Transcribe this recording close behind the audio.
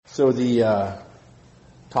So the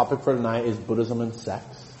topic for tonight is Buddhism and sex.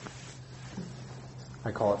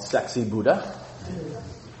 I call it Sexy Buddha.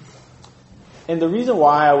 And the reason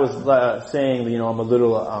why I was saying, I'm a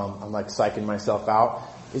little, I'm like psyching myself out,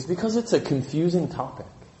 is because it's a confusing topic.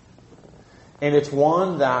 And it's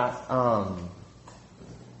one that,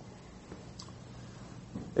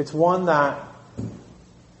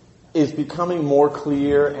 is becoming more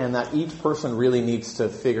clear, and that each person really needs to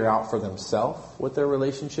figure out for themselves what their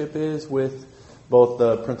relationship is with both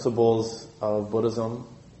the principles of Buddhism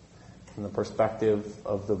from the perspective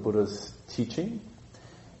of the Buddha's teaching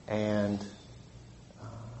and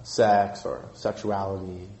sex or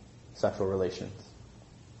sexuality, sexual relations.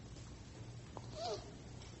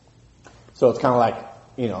 So it's kind of like,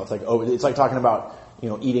 it's like talking about,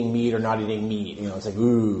 eating meat or not eating meat. It's like,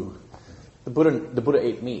 ooh, the Buddha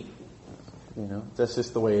ate meat. That's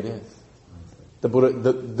just the way it is. The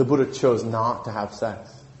Buddha chose not to have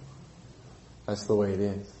sex. That's the way it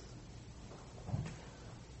is.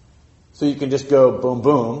 So you can just go boom,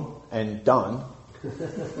 boom, and done.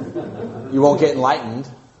 You won't get enlightened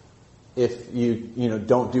if you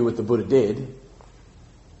don't do what the Buddha did.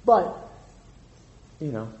 But,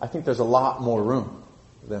 I think there's a lot more room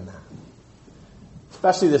than that.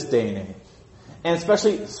 Especially this day and age. And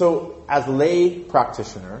especially, so as lay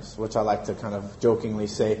practitioners, which I like to kind of jokingly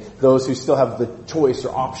say, those who still have the choice or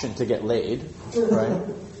option to get laid, right?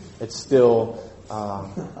 It's still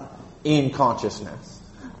in consciousness.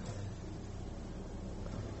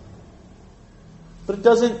 But it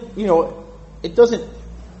doesn't,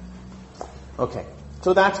 okay.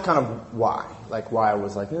 So that's kind of why. Like why I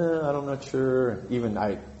was like, I'm not sure. Even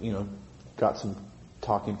I, got some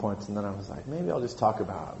talking points, and then I was like, maybe I'll just talk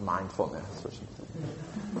about mindfulness or something.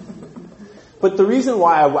 But the reason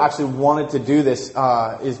why I actually wanted to do this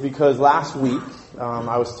is because last week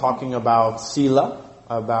I was talking about sila,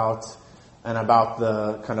 about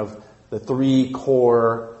the kind of the three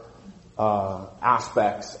core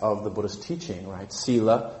aspects of the Buddhist teaching, right?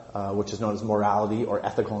 Sila, which is known as morality or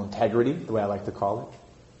ethical integrity, the way I like to call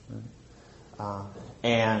it,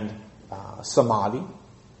 and samadhi.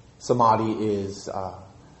 Samadhi is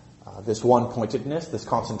this one-pointedness, this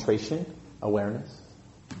concentration, awareness.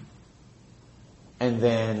 And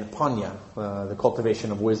then panya, the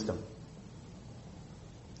cultivation of wisdom.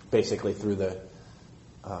 Basically through the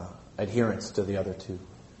adherence to the other two.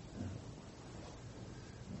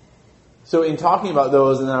 So in talking about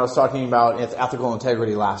those, and then I was talking about ethical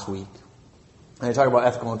integrity last week. And I talk about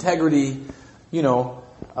ethical integrity,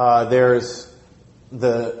 there's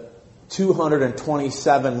the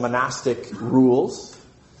 227 monastic rules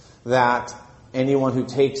that anyone who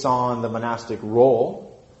takes on the monastic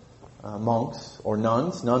role, monks or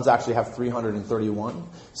nuns actually have 331,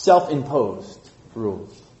 self-imposed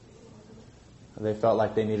rules. They felt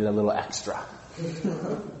like they needed a little extra.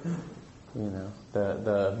 The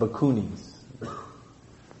bhikkhunis.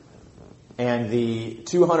 And the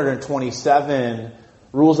 227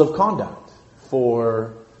 rules of conduct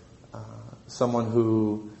for someone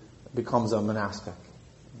who becomes a monastic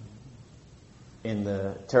in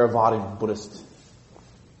the Theravada Buddhist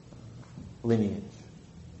lineage.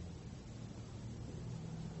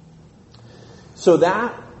 So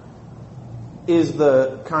that is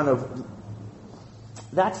the kind of,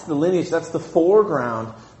 that's the lineage, that's the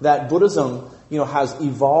foreground that Buddhism, has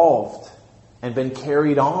evolved and been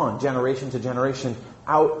carried on generation to generation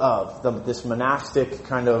out of this monastic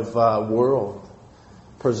kind of world,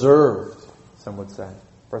 preserved, some would say,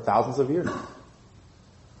 for thousands of years.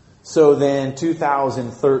 So then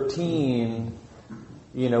 2013,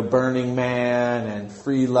 Burning Man and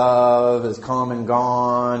free love has come and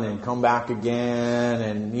gone and come back again,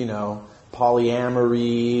 and,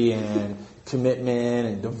 polyamory and commitment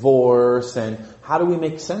and divorce, and how do we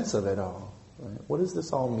make sense of it all? Right? What does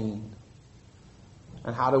this all mean?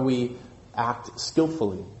 And how do we act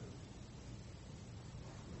skillfully?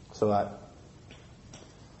 So that,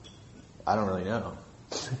 I don't really know.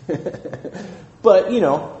 But,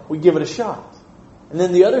 we give it a shot. And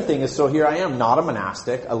then the other thing is, so here I am, not a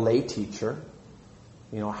monastic, a lay teacher,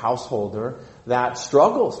 householder, that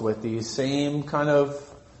struggles with these same kind of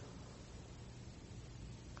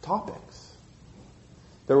topics.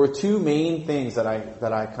 There were two main things that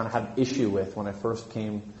I kind of had issue with when I first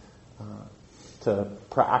came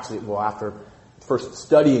after first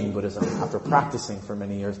studying Buddhism, after practicing for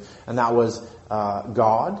many years, and that was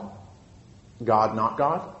God, not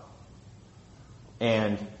God,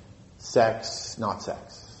 and sex, not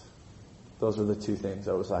sex. Those were the two things.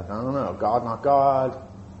 I was like, I don't know, God, not God,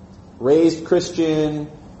 raised Christian,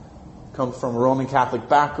 comes from a Roman Catholic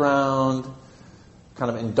background,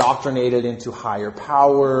 kind of indoctrinated into higher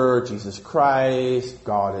power, Jesus Christ,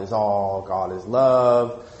 God is all, God is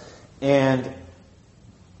love. And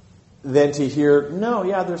then to hear, no,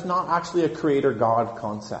 yeah, there's not actually a creator God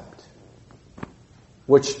concept,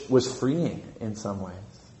 which was freeing in some ways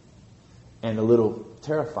and a little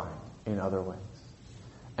terrifying in other ways.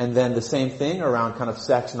 And then the same thing around kind of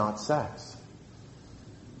sex, not sex.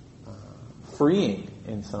 Freeing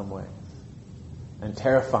in some ways and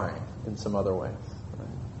terrifying in some other ways. Right?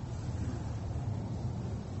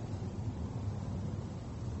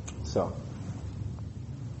 So,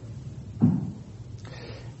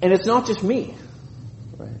 and it's not just me.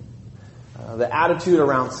 Right? The attitude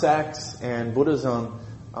around sex and Buddhism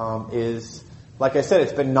is, like I said,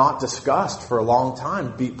 it's been not discussed for a long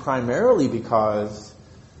time, primarily because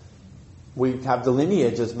we have the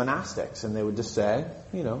lineage as monastics, and they would just say,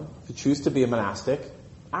 if you choose to be a monastic,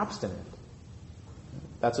 abstinent.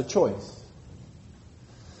 That's a choice.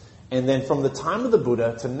 And then from the time of the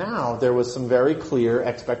Buddha to now, there was some very clear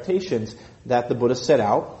expectations that the Buddha set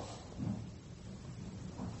out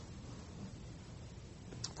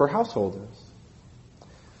for householders.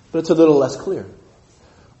 But it's a little less clear.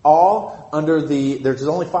 All under there's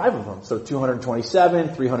only 5 of them. So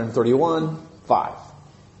 227, 331, 5.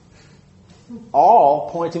 All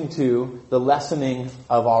pointing to the lessening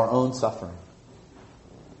of our own suffering.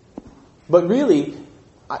 But really,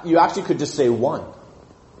 you actually could just say 1.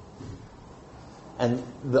 And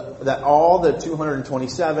that all the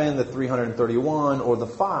 227, the 331, or the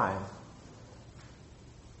 5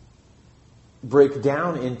 break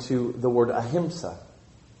down into the word ahimsa.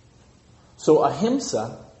 So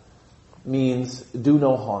ahimsa means do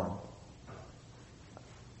no harm.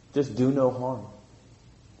 Just do no harm.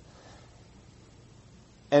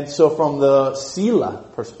 And so from the sila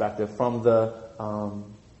perspective, from the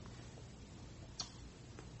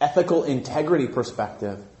ethical integrity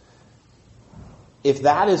perspective, if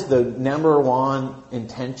that is the number one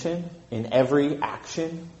intention in every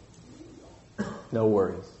action, no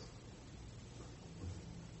worries.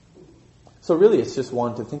 So really it's just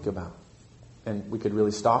one to think about. And we could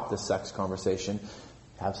really stop this sex conversation.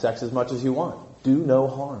 Have sex as much as you want. Do no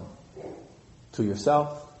harm to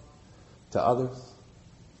yourself, to others,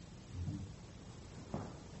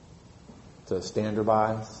 to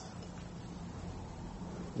standardize.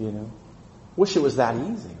 Wish it was that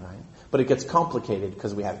easy, right? But it gets complicated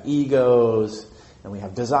because we have egos, and we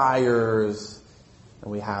have desires,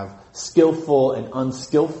 and we have skillful and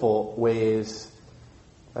unskillful ways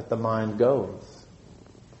that the mind goes.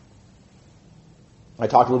 I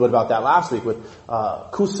talked a little bit about that last week with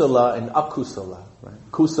kusala and akusala.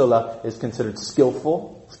 Right? Kusala is considered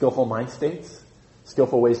skillful mind states,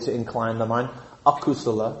 skillful ways to incline the mind.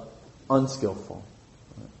 Akusala, unskillful.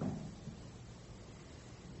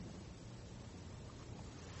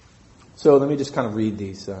 So let me just kind of read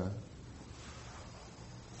these.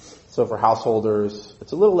 So for householders,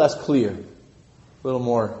 it's a little less clear, a little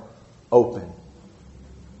more open.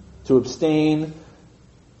 To abstain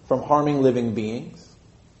from harming living beings.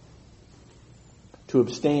 To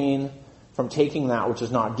abstain from taking that which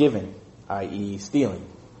is not given, i.e. stealing.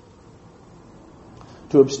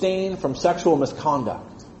 To abstain from sexual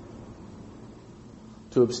misconduct.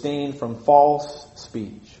 To abstain from false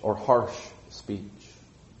speech or harsh speech.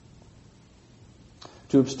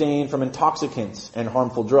 To abstain from intoxicants and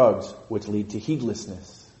harmful drugs which lead to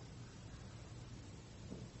heedlessness.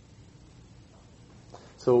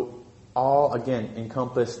 So all, again,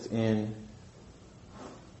 encompassed in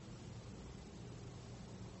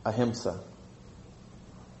ahimsa.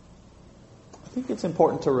 I think it's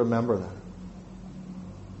important to remember that.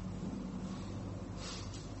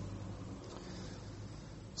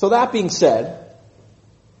 So that being said,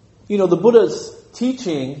 the Buddha's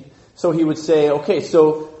teaching, so he would say, okay,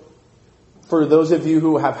 so for those of you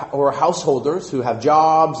who are householders, who have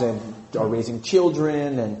jobs and are raising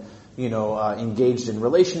children and, engaged in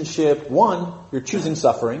relationship, 1, you're choosing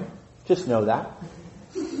suffering. Just know that.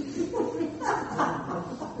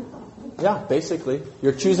 Yeah, basically.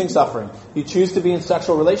 You're choosing suffering. You choose to be in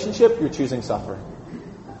sexual relationship, you're choosing suffering.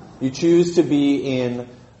 You choose to be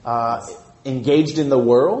engaged in the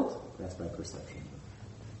world. That's my perception.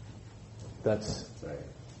 Sorry.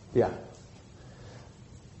 Yeah.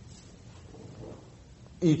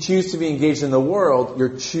 You choose to be engaged in the world,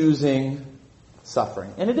 you're choosing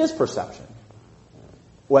suffering. And it is perception.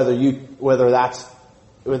 Whether you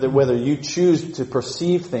choose to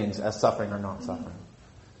perceive things as suffering or not suffering.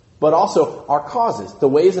 But also our causes, the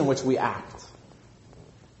ways in which we act.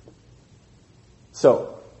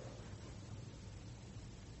 So,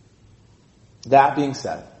 that being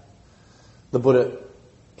said, the Buddha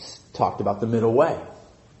talked about the middle way.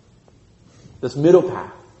 This middle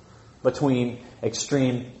path between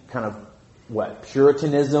extreme kind of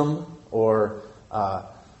Puritanism or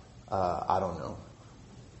I don't know,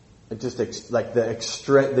 like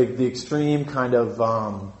the extreme kind of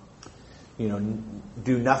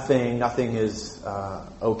do nothing. Nothing is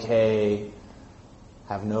okay.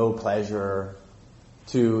 Have no pleasure.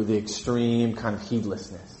 To the extreme kind of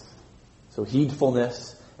heedlessness. So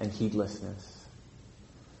heedfulness and heedlessness.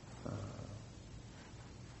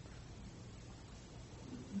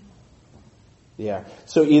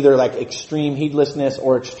 So either like extreme heedlessness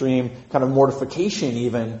or extreme kind of mortification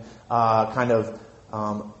even,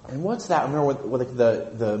 and what's that? I remember with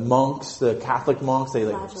the monks, the Catholic monks, they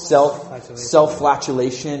like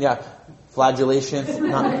self-flagellation. Yeah. Flagellation,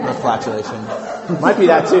 not flatulation. Might be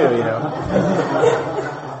that too,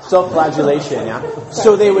 Self-flagellation, yeah.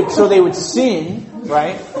 So they would sin,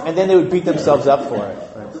 right? And then they would beat themselves up for it.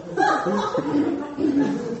 Right?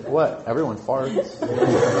 What? Everyone farts.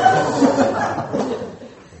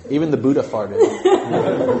 Even the Buddha farted.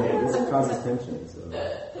 It causes tension.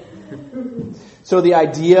 So the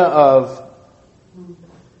idea of,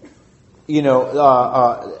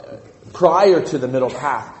 prior to the middle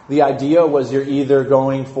path, the idea was you're either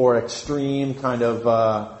going for extreme kind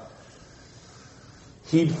of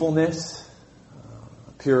heedfulness,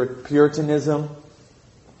 Puritanism,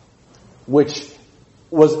 which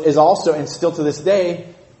is also, and still to this day,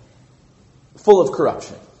 full of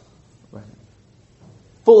corruption. Right?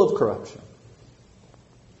 Full of corruption.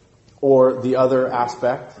 Or the other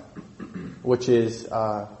aspect, which is,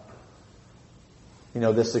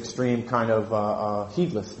 this extreme kind of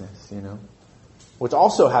heedlessness, which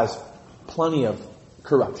also has plenty of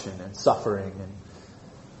corruption and suffering and,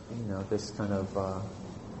 this kind of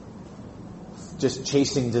just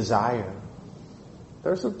chasing desire.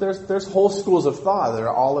 There's whole schools of thought that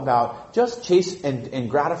are all about just chase and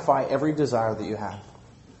gratify every desire that you have.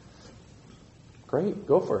 Great,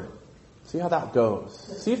 go for it. See how that goes.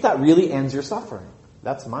 See if that really ends your suffering.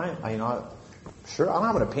 That's sure, I don't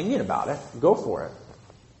have an opinion about it. Go for it.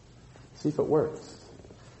 See if it works.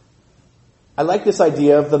 I like this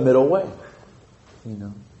idea of the middle way.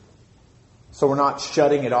 So we're not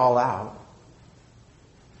shutting it all out.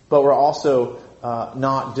 But we're also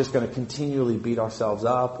not just going to continually beat ourselves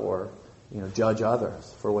up or, judge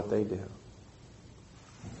others for what they do.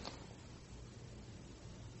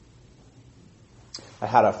 I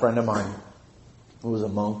had a friend of mine who was a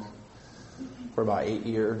monk for about 8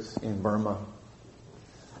 years in Burma.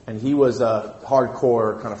 And he was a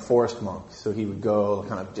hardcore kind of forest monk. So he would go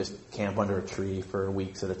kind of just camp under a tree for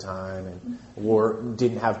weeks at a time and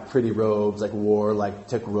didn't have pretty robes,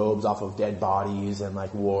 took robes off of dead bodies and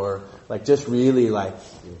just really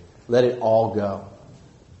let it all go.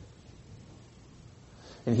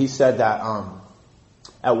 And he said that,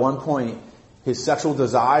 at one point his sexual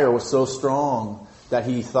desire was so strong that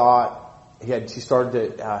he thought he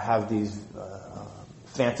started to have these,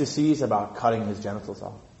 fantasies about cutting his genitals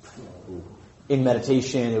off. In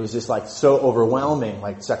meditation, it was just so overwhelming,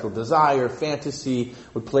 sexual desire, fantasy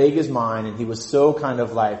would plague his mind, and he was so kind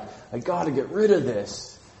of I got to get rid of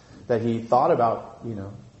this, that he thought about,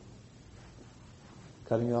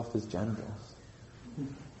 cutting off his genitals.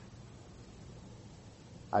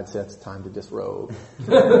 I'd say it's time to disrobe.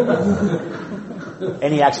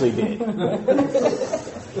 And he actually did.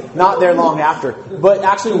 Not there long after. But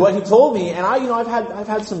actually what he told me, and I've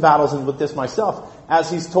had some battles with this myself,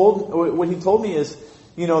 what he told me is,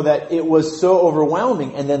 that it was so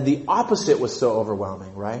overwhelming, and then the opposite was so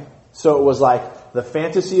overwhelming, right? So it was the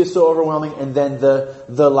fantasy is so overwhelming, and then the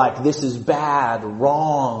this is bad,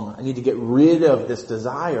 wrong, I need to get rid of this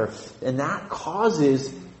desire, and that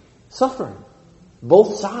causes suffering.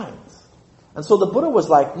 Both sides. And so the Buddha was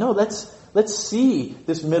no, let's see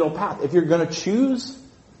this middle path. If you're going to choose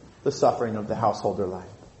the suffering of the householder life,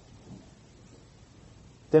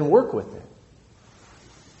 then work with it.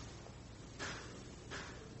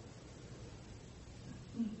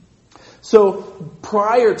 So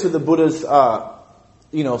prior to the Buddha's,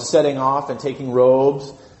 setting off and taking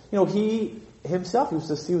robes, he himself,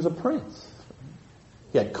 he was a prince.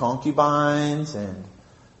 He had concubines and,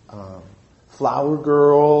 flower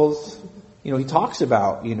girls. He talks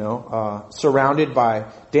about, surrounded by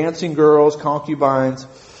dancing girls, concubines,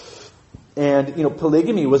 and,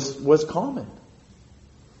 polygamy was common.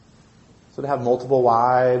 So to have multiple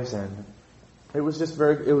wives, and it was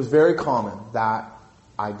very common, that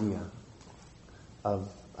idea of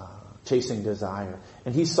chasing desire.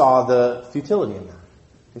 And he saw the futility in that.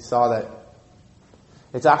 He saw that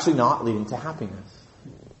it's actually not leading to happiness.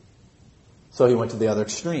 So he went to the other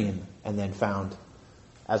extreme and then found,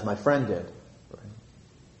 as my friend did, right,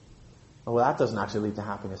 well, that doesn't actually lead to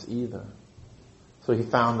happiness either. So he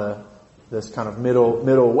found this kind of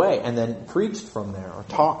middle way and then preached from there or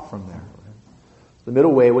taught from there. The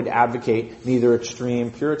middle way would advocate neither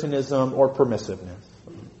extreme Puritanism or permissiveness.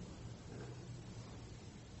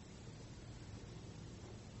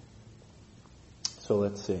 So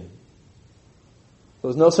let's see.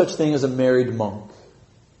 There's no such thing as a married monk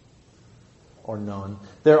or nun.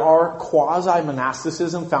 There are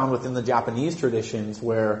quasi-monasticism found within the Japanese traditions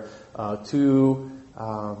where two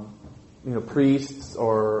priests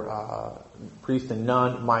or priest and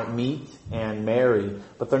nun might meet and marry,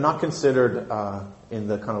 but they're not considered in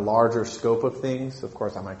the kind of larger scope of things. Of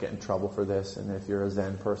course, I might get in trouble for this, and if you're a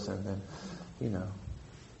Zen person, then,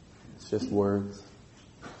 it's just words.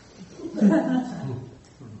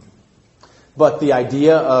 But the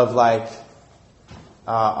idea of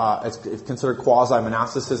it's considered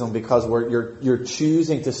quasi-monasticism because you're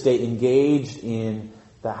choosing to stay engaged in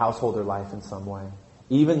the householder life in some way.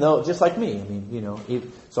 Even though, just like me,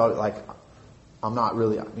 I'm not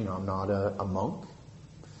really, I'm not a monk.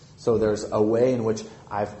 So there's a way in which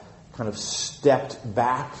I've kind of stepped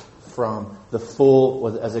back from the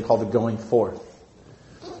full, as they call the going forth.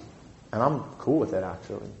 And I'm cool with it,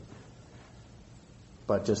 actually.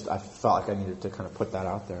 But just, I felt like I needed to kind of put that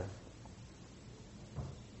out there.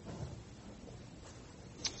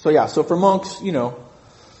 So for monks,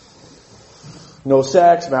 no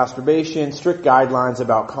sex, masturbation, strict guidelines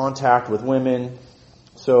about contact with women.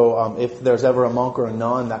 So if there's ever a monk or a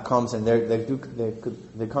nun that comes and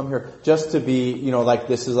they come here just to be,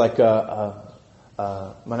 this is like a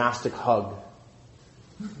monastic hug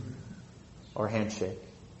or handshake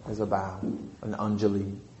is a bow, an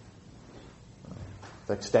anjali,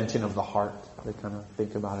 the extension of the heart. They kind of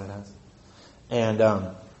think about it as, and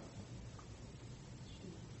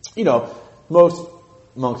most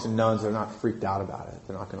monks and nuns are not freaked out about it.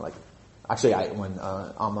 They're not going to actually, when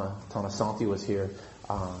Amma Tanasanti was here,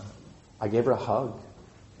 I gave her a hug.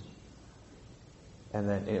 And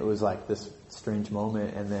then it was like this strange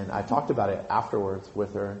moment. And then I talked about it afterwards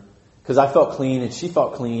with her. Because I felt clean and she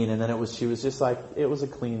felt clean. And then she was just it was a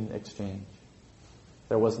clean exchange.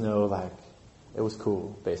 There was no it was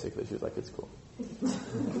cool, basically. She was like, it's cool.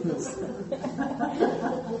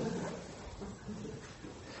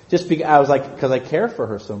 Just because because I care for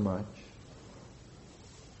her so much.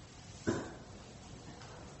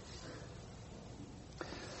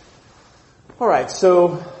 All right,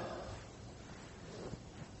 so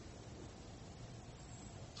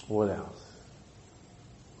what else?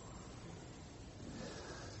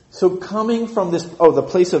 So coming from this, the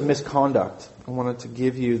place of misconduct, I wanted to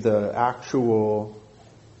give you the actual,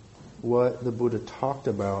 what the Buddha talked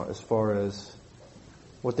about as far as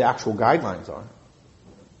what the actual guidelines are.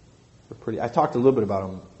 I talked a little bit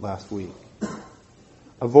about them last week.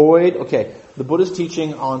 The Buddha's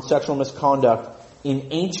teaching on sexual misconduct in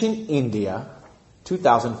ancient India,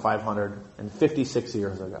 2,556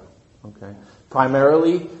 years ago. Okay,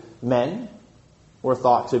 primarily men were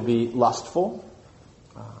thought to be lustful,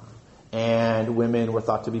 and women were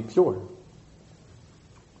thought to be pure.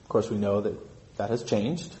 Of course, we know that has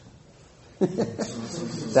changed.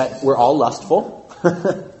 That we're all lustful,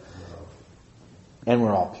 and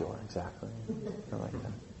we're all pure. Exactly, I like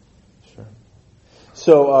that. Sure.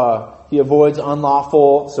 So he avoids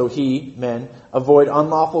unlawful. So men avoid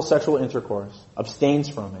unlawful sexual intercourse, abstains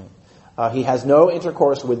from it. He has no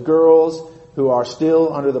intercourse with girls who are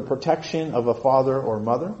still under the protection of a father or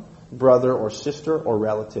mother, brother or sister or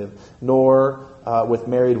relative, nor with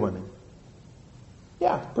married women.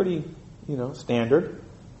 Yeah, pretty, standard.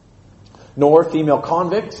 Nor female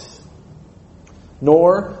convicts,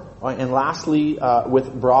 and lastly,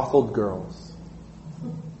 with brotheled girls.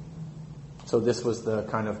 So this was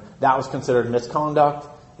that was considered misconduct.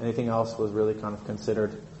 Anything else was really kind of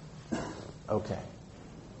considered okay.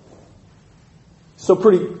 So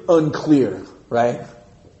pretty unclear, right?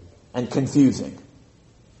 And confusing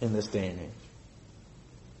in this day and age.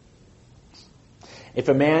 If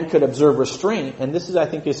a man could observe restraint, and this I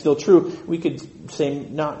think is still true, we could say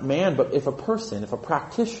not man, but if a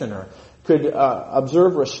practitioner could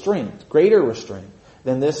observe restraint, greater restraint,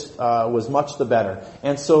 then this was much the better.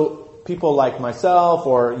 And so people like myself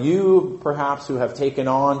or you perhaps who have taken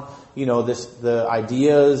on, the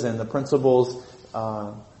ideas and the principles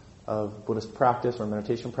of Buddhist practice or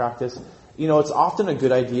meditation practice, it's often a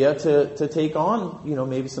good idea to take on,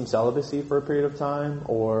 maybe some celibacy for a period of time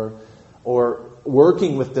or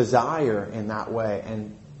working with desire in that way.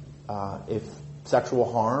 And if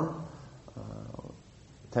sexual harm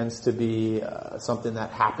tends to be something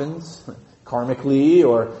that happens karmically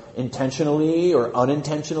or intentionally or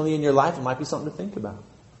unintentionally in your life, it might be something to think about.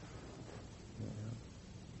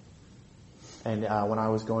 And when I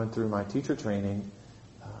was going through my teacher training,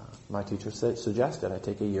 my teacher suggested I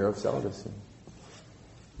take a year of celibacy.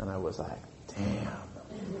 And I was like,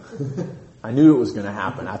 damn. I knew it was going to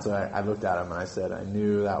happen. That's why I looked at him and I said, I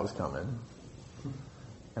knew that was coming.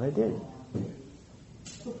 And I did.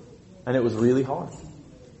 And it was really hard.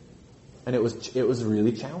 And it was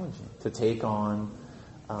really challenging to take on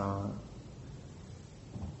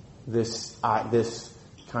this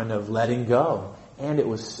kind of letting go. And it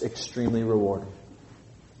was extremely rewarding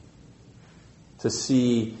to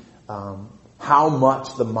see how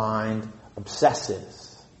much the mind obsesses.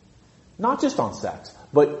 Not just on sex,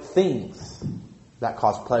 but things that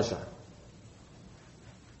cause pleasure.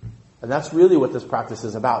 And that's really what this practice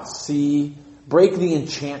is about. Break the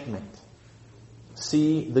enchantment.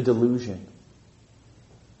 See the delusion.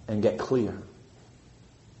 And get clear.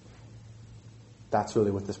 That's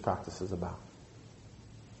really what this practice is about.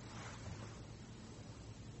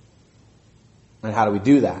 And how do we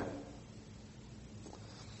do that?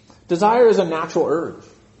 Desire is a natural urge.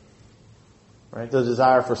 Right? The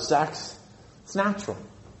desire for sex, it's natural.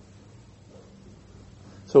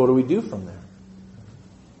 So what do we do from there?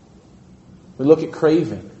 We look at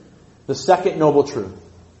craving. The second noble truth.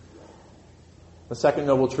 The second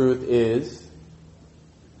noble truth is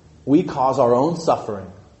we cause our own suffering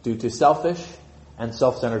due to selfish and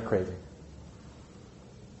self-centered craving.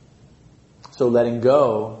 So letting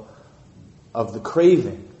go of the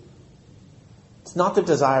craving. It's not that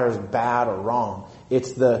desire is bad or wrong.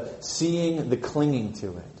 It's the seeing, the clinging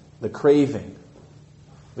to it. The craving.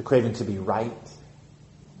 The craving to be right.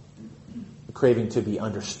 The craving to be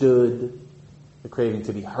understood. The craving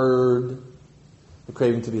to be heard. The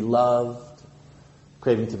craving to be loved. The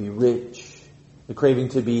craving to be rich. The craving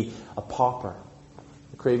to be a pauper.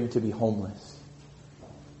 The craving to be homeless.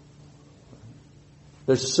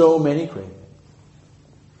 There's so many cravings.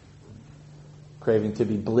 Craving to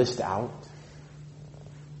be blissed out.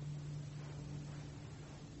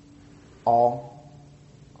 All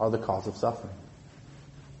are the cause of suffering.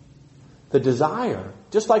 The desire,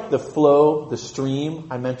 just like the flow, the stream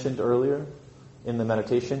I mentioned earlier in the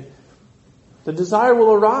meditation, the desire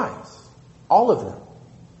will arise. All of them.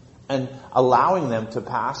 And allowing them to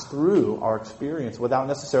pass through our experience without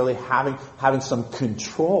necessarily having some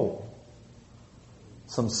control,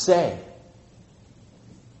 some say,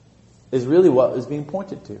 is really what is being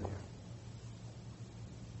pointed to here.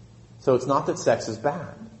 So it's not that sex is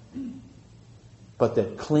bad, but the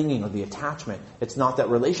clinging or the attachment. It's not that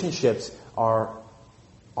relationships are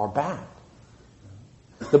bad.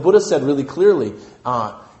 The Buddha said really clearly,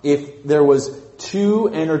 if there was two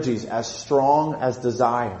energies as strong as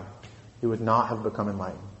desire, he would not have become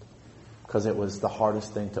enlightened, because it was the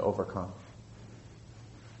hardest thing to overcome.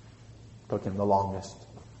 It took him the longest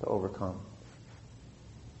to overcome.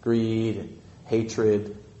 Greed and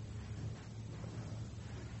hatred.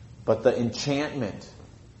 But the enchantment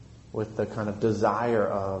with the kind of desire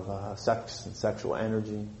of sex and sexual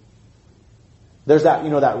energy. There's that,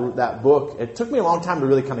 that book. It took me a long time to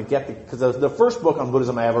really kind of get because the first book on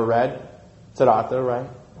Buddhism I ever read, Siddhartha, right?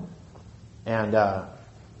 And how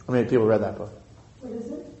many people read that book? What is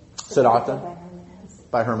it? Siddhartha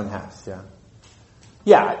by Herman Hesse. Yeah.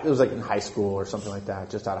 Yeah, it was like in high school or something like that,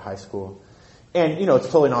 just out of high school. And, it's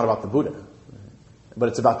totally not about the Buddha, but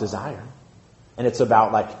it's about desire. And it's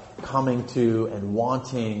about like coming to and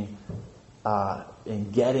wanting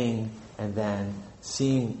and getting and then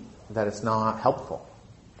seeing that it's not helpful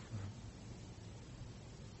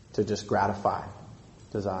to just gratify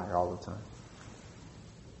desire all the time.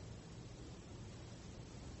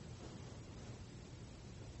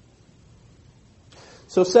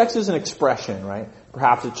 So sex is an expression, right?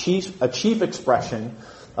 Perhaps a chief expression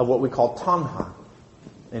of what we call tanha.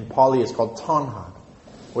 In Pali it's called tanha,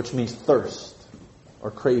 which means thirst or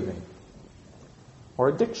craving or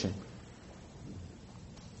addiction.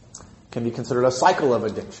 Can be considered a cycle of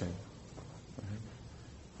addiction.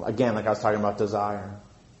 Again, like I was talking about desire.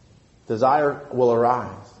 Desire will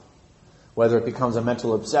arise. Whether it becomes a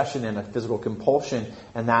mental obsession and a physical compulsion,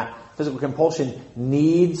 and that physical compulsion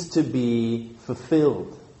needs to be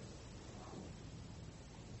fulfilled,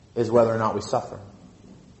 is whether or not we suffer.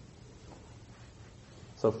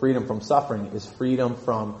 So freedom from suffering is freedom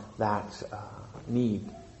from that need,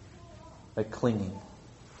 that clinging.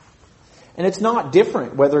 And it's not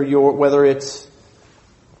different whether it's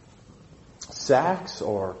sex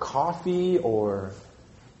or coffee or,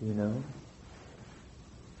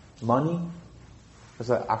 money. There's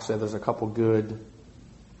a couple good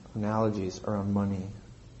analogies around money.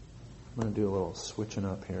 I'm going to do a little switching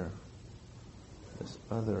up here. This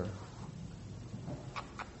other.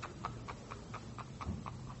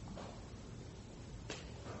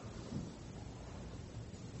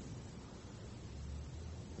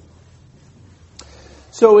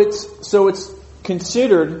 So it's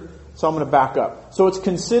considered, so I'm going to back up. So it's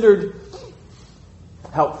considered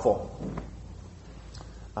helpful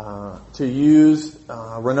to use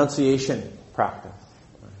renunciation practice,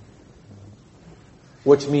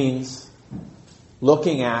 which means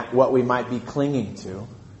looking at what we might be clinging to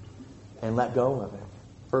and let go of it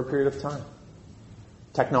for a period of time.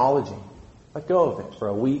 Technology, let go of it for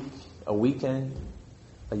a week, a weekend,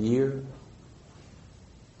 a year.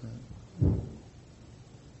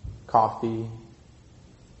 Coffee,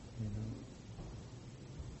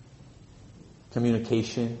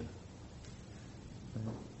 communication.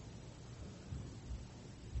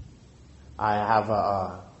 I have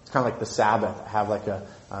it's kind of like the Sabbath. I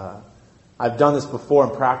have I've done this before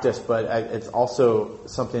in practice, but it's also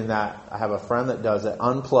something that I have a friend that does it,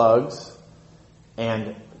 unplugs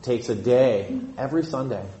and takes a day every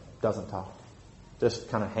Sunday, doesn't talk, just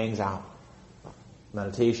kind of hangs out.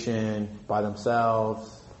 Meditation by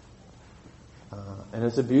themselves. And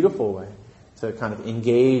it's a beautiful way to kind of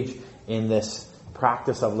engage in this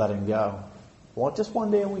practice of letting go. Well, just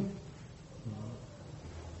one day a week.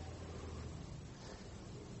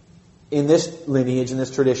 In this lineage, in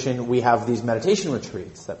this tradition, we have these meditation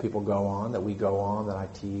retreats that people go on, that we go on, that I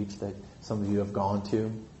teach, that some of you have gone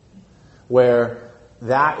to, where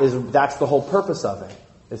that's the whole purpose of it,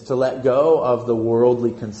 is to let go of the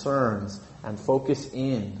worldly concerns and focus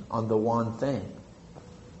in on the one thing,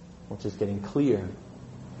 which is getting clear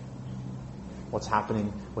what's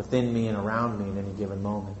happening within me and around me in any given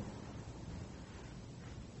moment.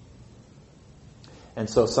 And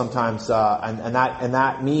so sometimes, and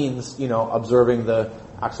that means, observing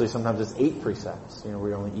actually sometimes it's 8 precepts.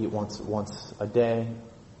 We only eat once a day,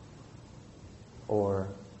 or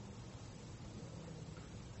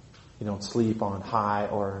you don't sleep on high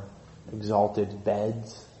or exalted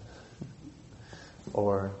beds,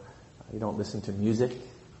 or you don't listen to music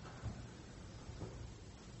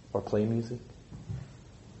or play music,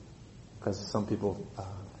 because some people,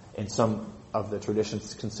 in some of the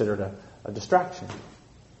traditions, considered a distraction.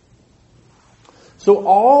 So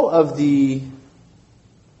all of the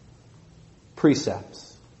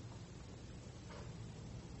precepts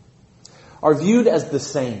are viewed as the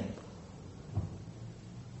same.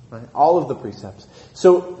 Right? All of the precepts.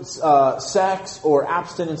 So sex or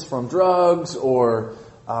abstinence from drugs or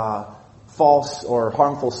false or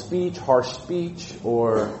harmful speech, harsh speech,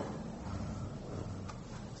 or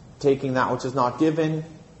taking that which is not given,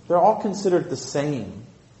 they're all considered the same.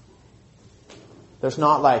 There's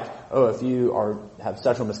not like, if you have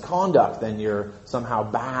sexual misconduct, then you're somehow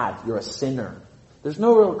bad, you're a sinner. There's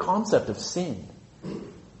no real concept of sin,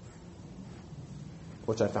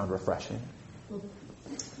 which I found refreshing.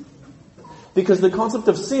 Because the concept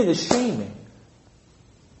of sin is shaming.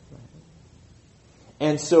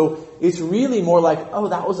 And so it's really more like,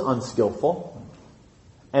 that was unskillful.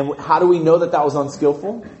 And how do we know that was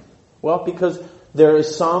unskillful? Well, because there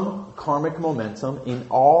is some karmic momentum in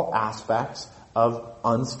all aspects of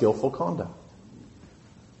unskillful conduct.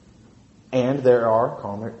 And there are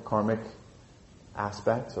karmic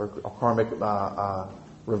aspects or karmic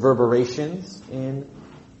reverberations in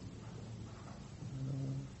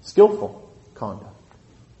skillful conduct.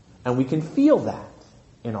 And we can feel that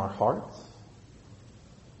in our hearts,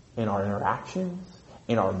 in our interactions,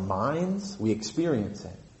 in our minds. We experience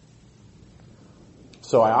it.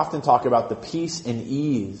 So I often talk about the peace and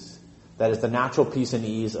ease, that is the natural peace and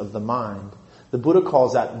ease of the mind. The Buddha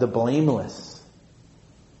calls that the blameless.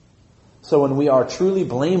 So when we are truly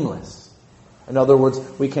blameless, in other words,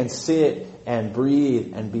 we can sit and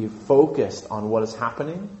breathe and be focused on what is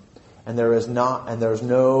happening, and there's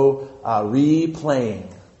no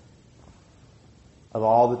replaying of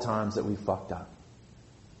all the times that we fucked up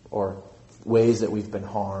or ways that we've been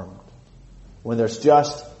harmed. When there's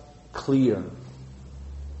just clear,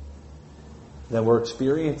 then we're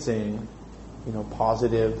experiencing,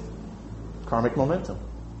 positive karmic momentum.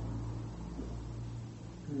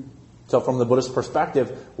 So from the Buddhist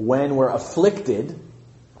perspective, when we're afflicted,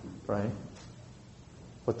 right,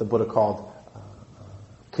 what the Buddha called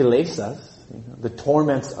kilesas, the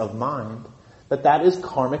torments of mind, that is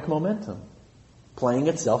karmic momentum playing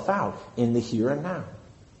itself out in the here and now.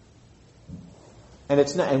 And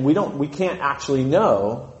it's not, and we can't actually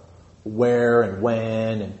know where and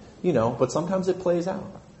when, and but sometimes it plays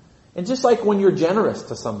out. And just like when you're generous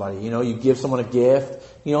to somebody, you give someone a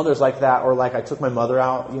gift, there's like that, or like I took my mother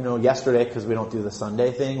out, yesterday, because we don't do the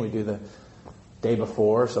Sunday thing, we do the day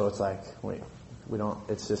before, so it's like,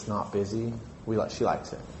 it's just not busy. She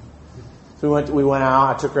likes it. So we went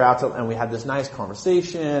out, I took her out, and we had this nice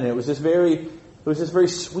conversation, and it was just very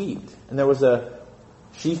sweet. And there was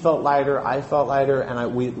She felt lighter, I felt lighter, and I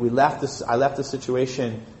left the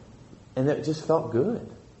situation, and it just felt good.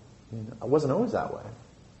 I wasn't always that way.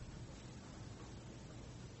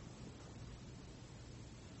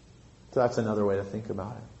 So that's another way to think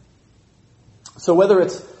about it. So whether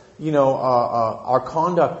it's, our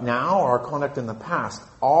conduct now or our conduct in the past,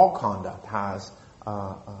 all conduct has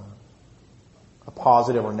a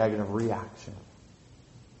positive or negative reaction.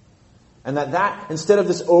 And that instead of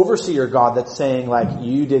this overseer God that's saying like,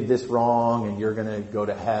 you did this wrong and you're going to go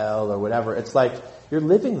to hell or whatever, it's like you're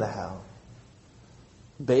living the hell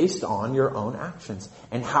based on your own actions.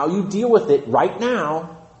 And how you deal with it right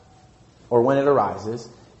now or when it arises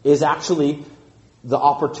is actually the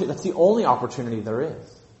opportunity. That's the only opportunity there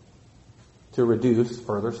is to reduce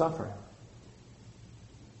further suffering.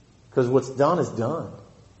 Because what's done is done.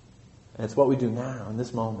 And it's what we do now in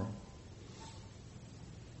this moment.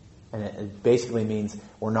 And it basically means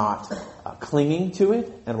we're not clinging to it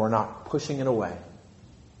and we're not pushing it away.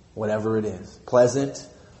 Whatever it is. Pleasant,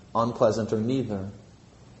 unpleasant, or neither.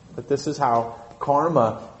 But this is how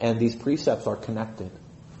karma and these precepts are connected.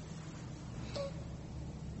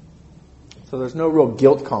 So there's no real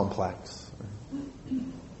guilt complex.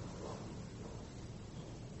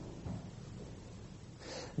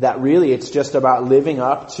 That really it's just about living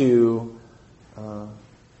up to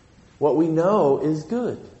what we know is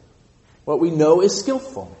good. What we know is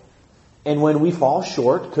skillful. And when we fall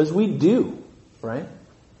short, because we do, right?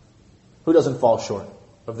 Who doesn't fall short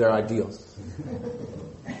of their ideals?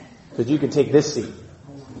 Because you could take this seat,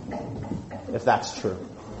 if that's true.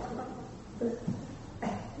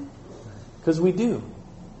 Because we do.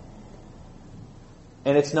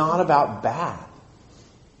 And it's not about bad.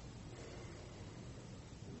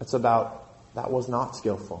 It's about, that was not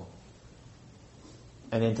skillful.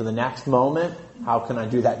 And into the next moment, how can I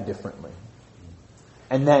do that differently?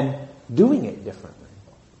 And then doing it differently.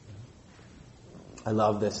 I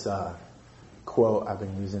love this quote I've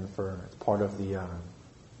been using for part of the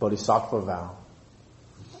Bodhisattva vow.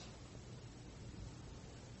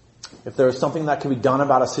 If there is something that can be done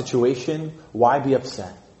about a situation, why be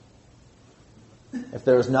upset? If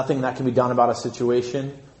there is nothing that can be done about a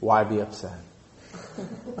situation, why be upset?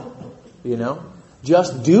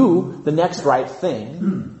 Just do the next right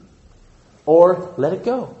thing or let it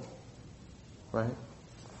go. Right?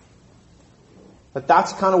 But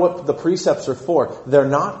that's kind of what the precepts are for. They're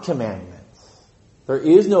not commandments. There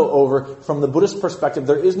is no from the Buddhist perspective,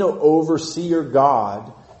 there is no overseer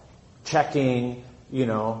God checking,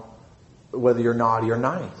 whether you're naughty or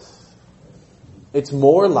nice. It's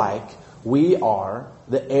more like we are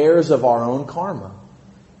the heirs of our own karma.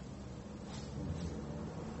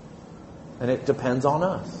 And it depends on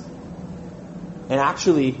us. And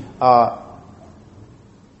actually, so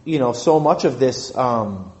much of this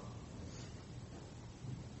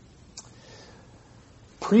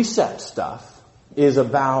precept stuff is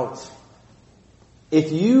about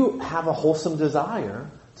if you have a wholesome desire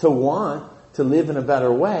to want to live in a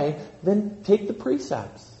better way, then take the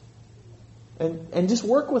precepts and just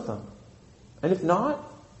work with them. And if not,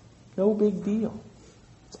 no big deal.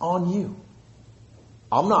 It's on you.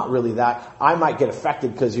 I'm not really that. I might get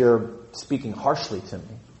affected because you're speaking harshly to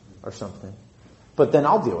me or something. But then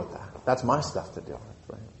I'll deal with that. That's my stuff to deal with,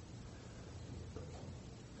 right?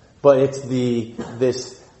 But it's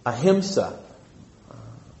this ahimsa,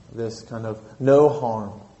 this kind of no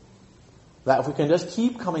harm, that if we can just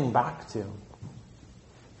keep coming back to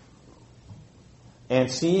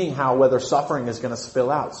and seeing how whether suffering is going to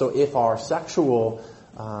spill out. So if our sexual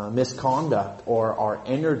misconduct or our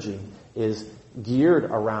energy is geared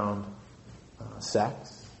around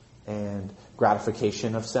sex and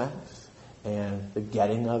gratification of sex and the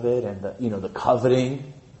getting of it and the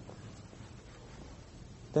coveting,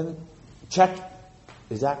 then check,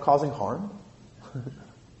 is that causing harm?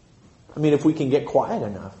 I mean, if we can get quiet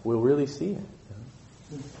enough, we'll really see it.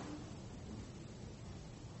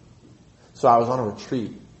 So I was on a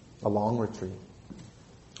retreat, a long retreat.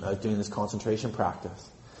 I was doing this concentration practice.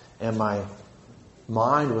 And my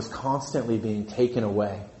mind was constantly being taken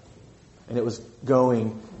away. And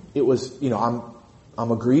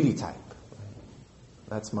I'm a greedy type.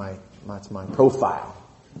 That's my profile.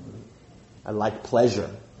 I like pleasure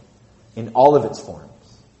in all of its forms.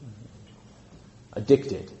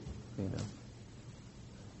 Addicted,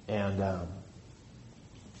 And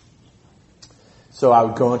so I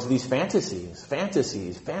would go into these fantasies.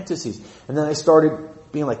 And then I started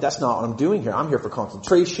being like, that's not what I'm doing here. I'm here for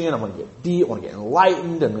concentration. I'm going to get deep. I want to get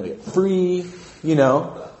enlightened. I'm going to get free,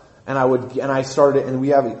 And I started, and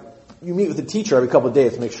you meet with the teacher every couple of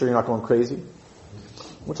days to make sure you're not going crazy.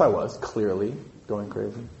 Which I was, clearly, going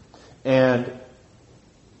crazy. And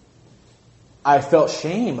I felt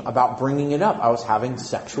shame about bringing it up. I was having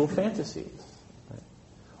sexual fantasies. Right?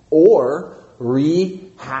 Or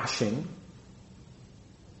rehashing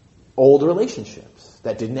old relationships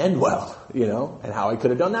that didn't end well, and how I could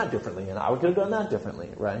have done that differently, and how I could have done that differently,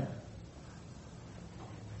 right?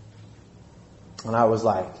 And I was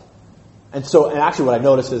like, and actually what I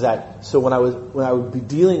noticed is that, so when I would be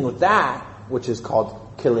dealing with that, which is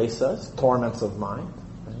called kilesas, torments of mind,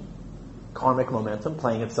 right? Karmic momentum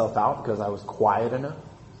playing itself out because I was quiet enough,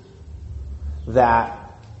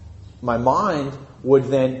 that my mind would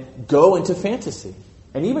then go into fantasy.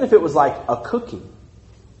 And even if it was like a cookie,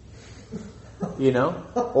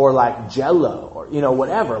 or like Jell-O, or,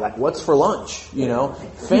 whatever, like what's for lunch,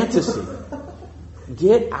 fantasy.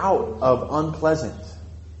 Get out of unpleasant.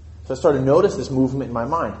 So I started to notice this movement in my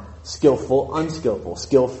mind. Skillful, unskillful,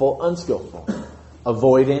 skillful, unskillful.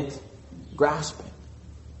 Avoidant, grasping.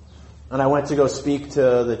 And I went to go speak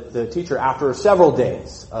to the teacher after several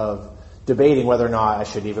days of debating whether or not I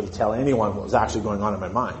should even tell anyone what was actually going on in my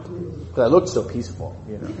mind. Because I looked so peaceful,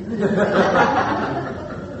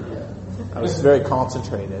 I was very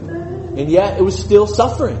concentrated. And yet it was still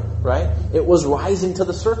suffering, right? It was rising to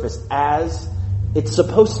the surface as it's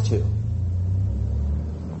supposed to.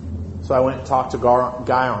 So I went and talked to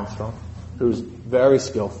Guy Armstrong, who's a very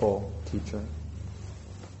skillful teacher.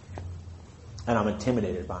 And I'm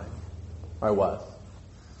intimidated by him. Or I was.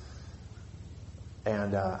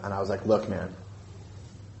 And I was like, look, man,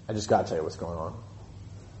 I just got to tell you what's going on.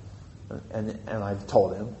 And I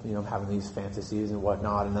told him, I'm having these fantasies and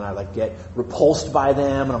whatnot, and then I get repulsed by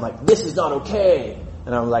them, and I'm like, this is not okay.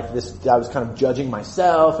 And I'm like, I was kind of judging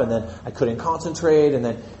myself, and then I couldn't concentrate,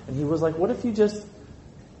 and he was like, what if you just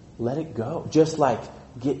let it go? Just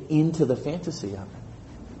get into the fantasy of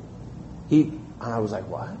it. And I was like,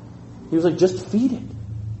 what? He was like, just feed it.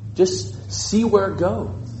 Just see where it goes.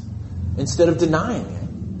 Instead of denying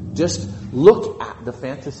it. Just look at the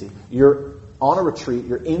fantasy. You're on a retreat,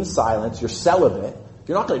 you're in silence, you're celibate,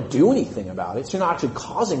 you're not going to do anything about it, so you're not actually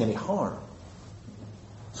causing any harm.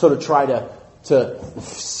 So to try to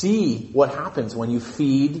see what happens when you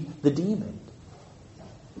feed the demon.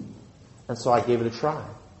 And so I gave it a try.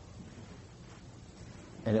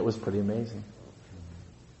 And it was pretty amazing.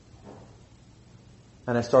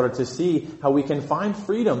 And I started to see how we can find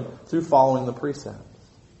freedom through following the precepts.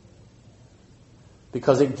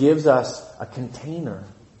 Because it gives us a container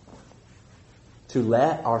to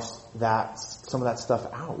let some of that stuff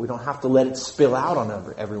out. We don't have to let it spill out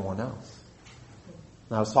on everyone else.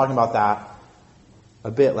 And I was talking about that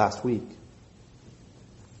a bit last week.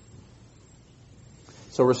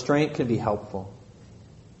 So restraint can be helpful.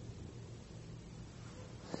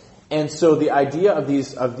 And so the idea of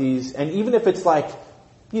these, and even if it's hey,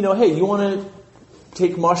 you want to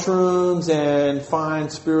take mushrooms and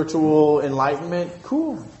find spiritual enlightenment,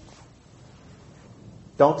 cool.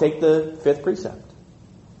 Don't take the 5th precept.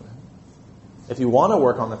 If you want to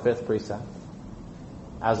work on the 5th precept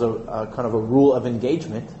as a kind of a rule of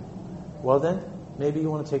engagement, well then, maybe you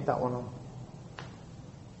want to take that one on.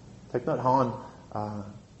 Thich Nhat Hanh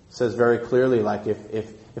says very clearly,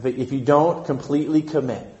 if you don't completely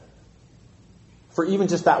commit, for even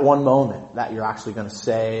just that one moment that you're actually going to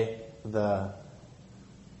say the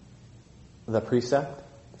precept,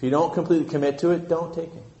 if you don't completely commit to it, don't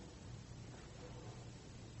take it.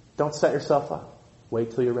 Don't set yourself up.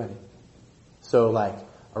 Wait till you're ready. So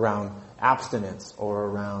around abstinence, or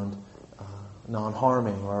around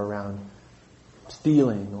non-harming, or around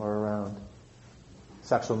stealing, or around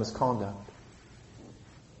sexual misconduct,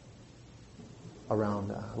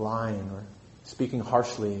 around lying, or speaking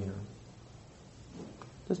harshly, or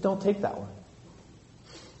just don't take that one.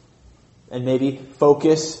 And maybe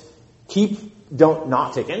focus, don't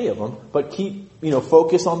not take any of them, but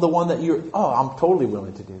focus on the one that I'm totally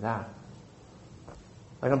willing to do that.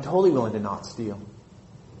 I'm totally willing to not steal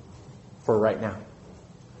for right now.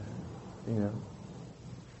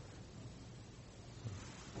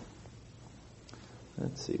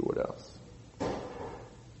 Let's see what else.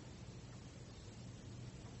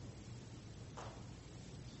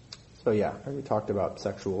 So yeah, I already talked about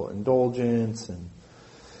sexual indulgence and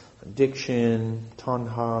addiction,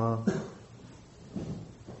 tanha.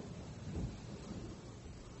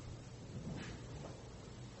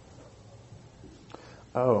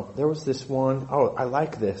 Oh, there was this one. Oh, I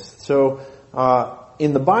like this. So,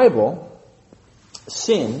 in the Bible,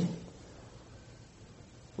 sin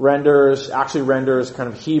renders kind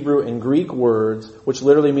of Hebrew and Greek words, which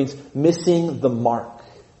literally means missing the mark,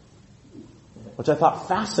 which I thought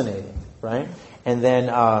fascinating, right? And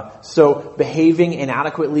then, so behaving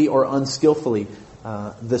inadequately or unskillfully,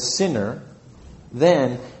 the sinner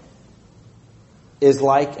then is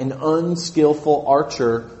like an unskillful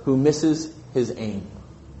archer who misses his aim.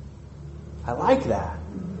 I like that.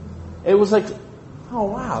 It was like, oh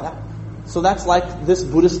wow. So that's like this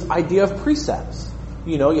Buddhist idea of precepts.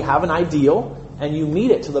 You have an ideal and you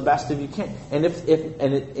meet it to the best of you can. And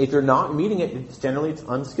if you're not meeting it, it's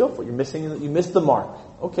unskillful. You missed the mark.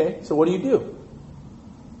 Okay, so what do? You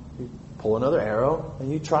pull another arrow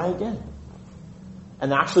and you try again.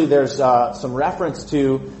 And actually there's some reference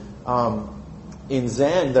to, in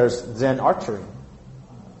Zen, there's Zen archery.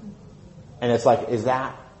 And it's like, is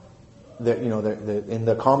that, in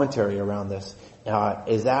the commentary around this,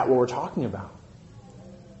 is that what we're talking about?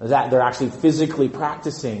 Is that they're actually physically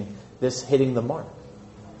practicing this hitting the mark?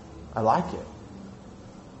 I like it.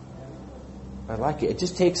 It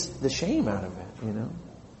just takes the shame out of it,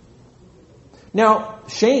 Now,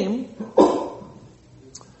 shame,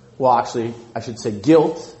 well actually, I should say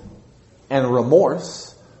guilt and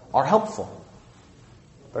remorse are helpful.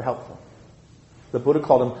 They're helpful. The Buddha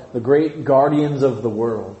called them the great guardians of the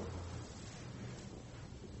world.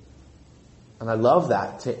 And I love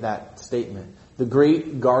that statement. The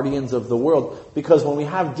great guardians of the world. Because when we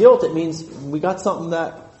have guilt, it means we got something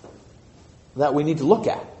that we need to look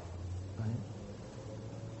at. Right?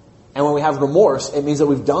 And when we have remorse, it means that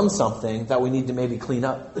we've done something that we need to maybe clean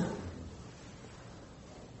up.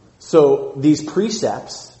 So these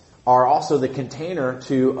precepts are also the container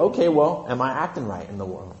to, okay, well, am I acting right in the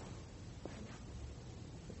world?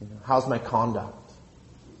 How's my conduct?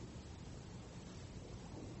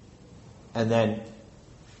 And then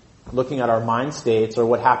looking at our mind states or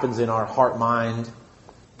what happens in our heart-mind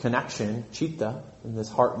connection, chitta, in this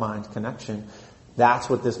heart-mind connection, that's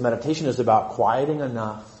what this meditation is about, quieting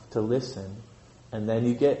enough to listen. And then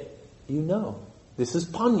this is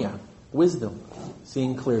panya, wisdom,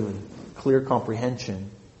 seeing clearly, clear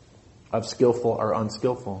comprehension of skillful or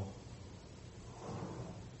unskillful.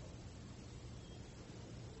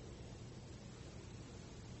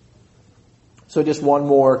 So just one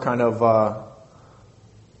more kind of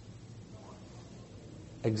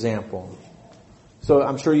example. So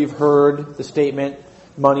I'm sure you've heard the statement,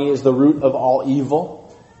 money is the root of all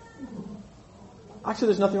evil. Actually,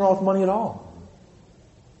 there's nothing wrong with money at all.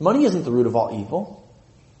 Money isn't the root of all evil.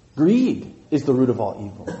 Greed is the root of all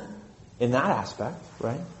evil. In that aspect,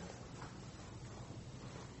 right?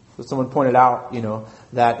 So someone pointed out,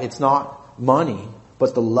 that it's not money,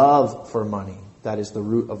 but the love for money that is the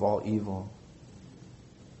root of all evil.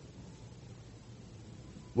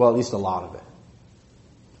 Well, at least a lot of it.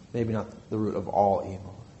 Maybe not the root of all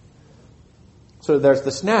evil. So there's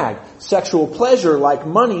the snag. Sexual pleasure, like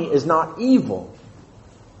money, is not evil.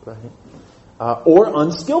 Right? Or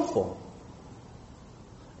unskillful.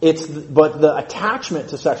 But the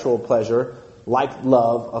attachment to sexual pleasure, like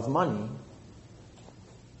love of money,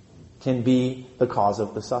 can be the cause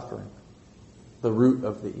of the suffering. The root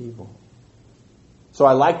of the evil. So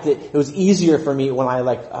I liked it. It was easier for me when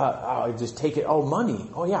I just take it, money.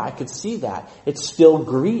 Oh yeah, I could see that. It's still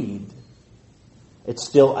greed. It's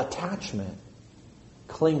still attachment.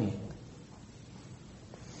 Clinging.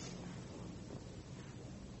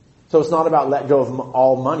 So it's not about let go of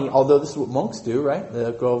all money, although this is what monks do, right? They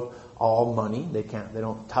let go of all money. They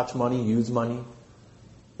don't touch money, use money.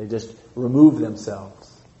 They just remove themselves.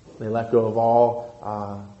 They let go of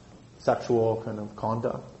all sexual kind of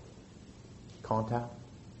contact.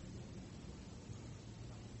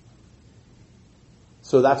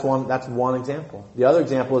 So that's one example. The other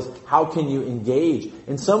example is how can you engage?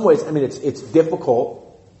 In some ways, it's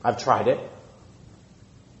difficult. I've tried it.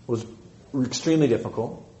 It was extremely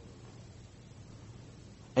difficult.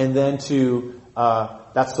 And then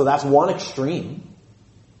that's one extreme.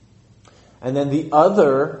 And then the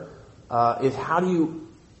other is how do you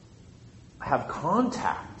have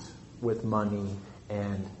contact with money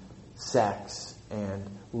and sex and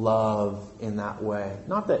love in that way?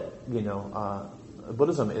 Not that,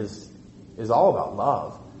 Buddhism is all about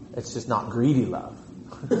love. It's just not greedy love.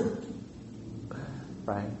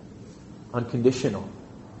 Right? Unconditional.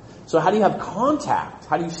 So how do you have contact?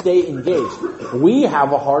 How do you stay engaged? We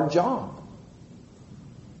have a hard job.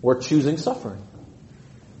 We're choosing suffering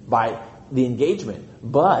by the engagement.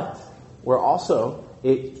 But we're also,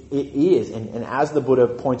 it is, and as the Buddha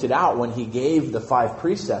pointed out when he gave the 5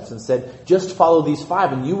 precepts and said, just follow these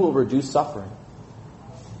 5 and you will reduce suffering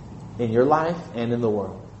in your life and in the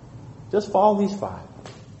world. Just follow these 5.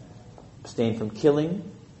 Abstain from killing,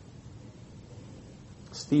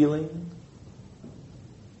 stealing,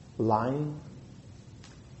 lying,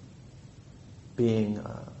 being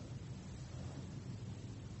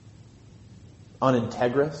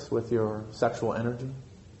unintegrous with your sexual energy,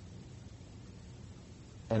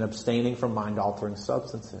 and abstaining from mind-altering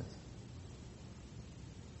substances.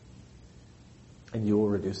 And you will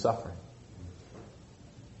reduce suffering.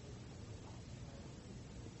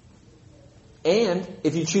 And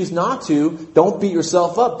if you choose not to, don't beat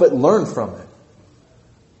yourself up, but learn from it.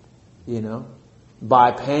 You know?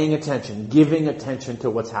 By paying attention, giving attention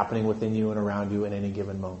to what's happening within you and around you in any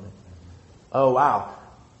given moment. Oh wow,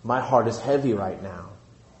 my heart is heavy right now.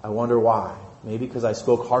 I wonder why. Maybe because I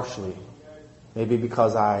spoke harshly. Maybe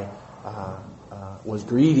because I was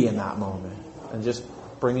greedy in that moment. And just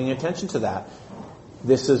bringing attention to that.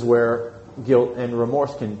 This is where guilt and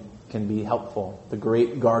remorse can be helpful. The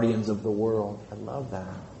great guardians of the world. I love that.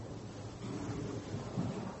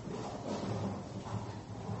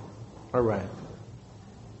 All right.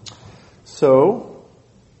 So,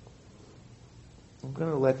 I'm going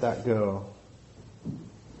to let that go.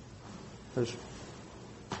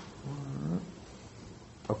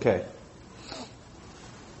 Okay.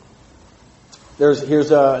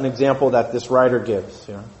 Here's an example that this writer gives,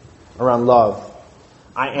 around love.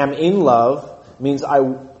 I am in love means I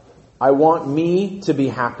want me to be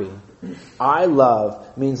happy. I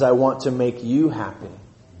love means I want to make you happy.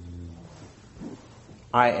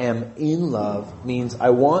 I am in love means I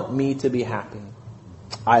want me to be happy.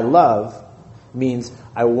 I love means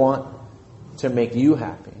I want to make you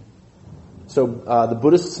happy. So the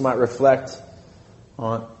Buddhists might reflect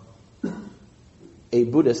on, a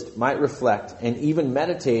Buddhist might reflect and even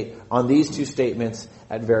meditate on these two statements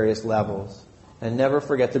at various levels. And never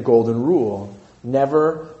forget the golden rule.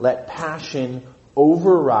 Never let passion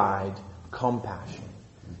override compassion.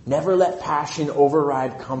 Never let passion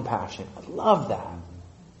override compassion. I love that.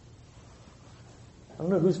 I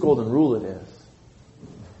don't know whose golden rule it is,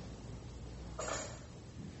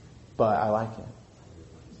 but I like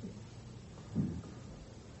it.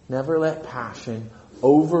 Never let passion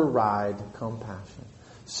override compassion.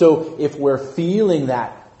 So if we're feeling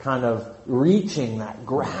that kind of reaching, that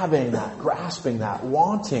grabbing, that grasping, that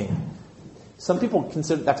wanting, some people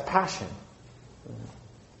consider that's passion.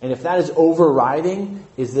 And if that is overriding,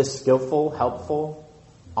 is this skillful, helpful,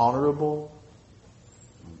 honorable,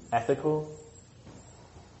 ethical?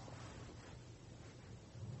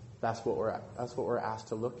 That's what we're asked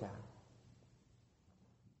to look at.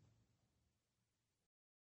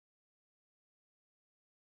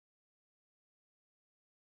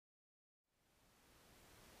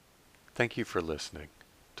 Thank you for listening.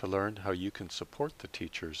 To learn how you can support the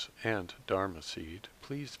teachers and Dharma Seed,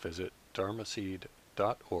 please visit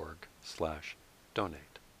dharmaseed.org/donate.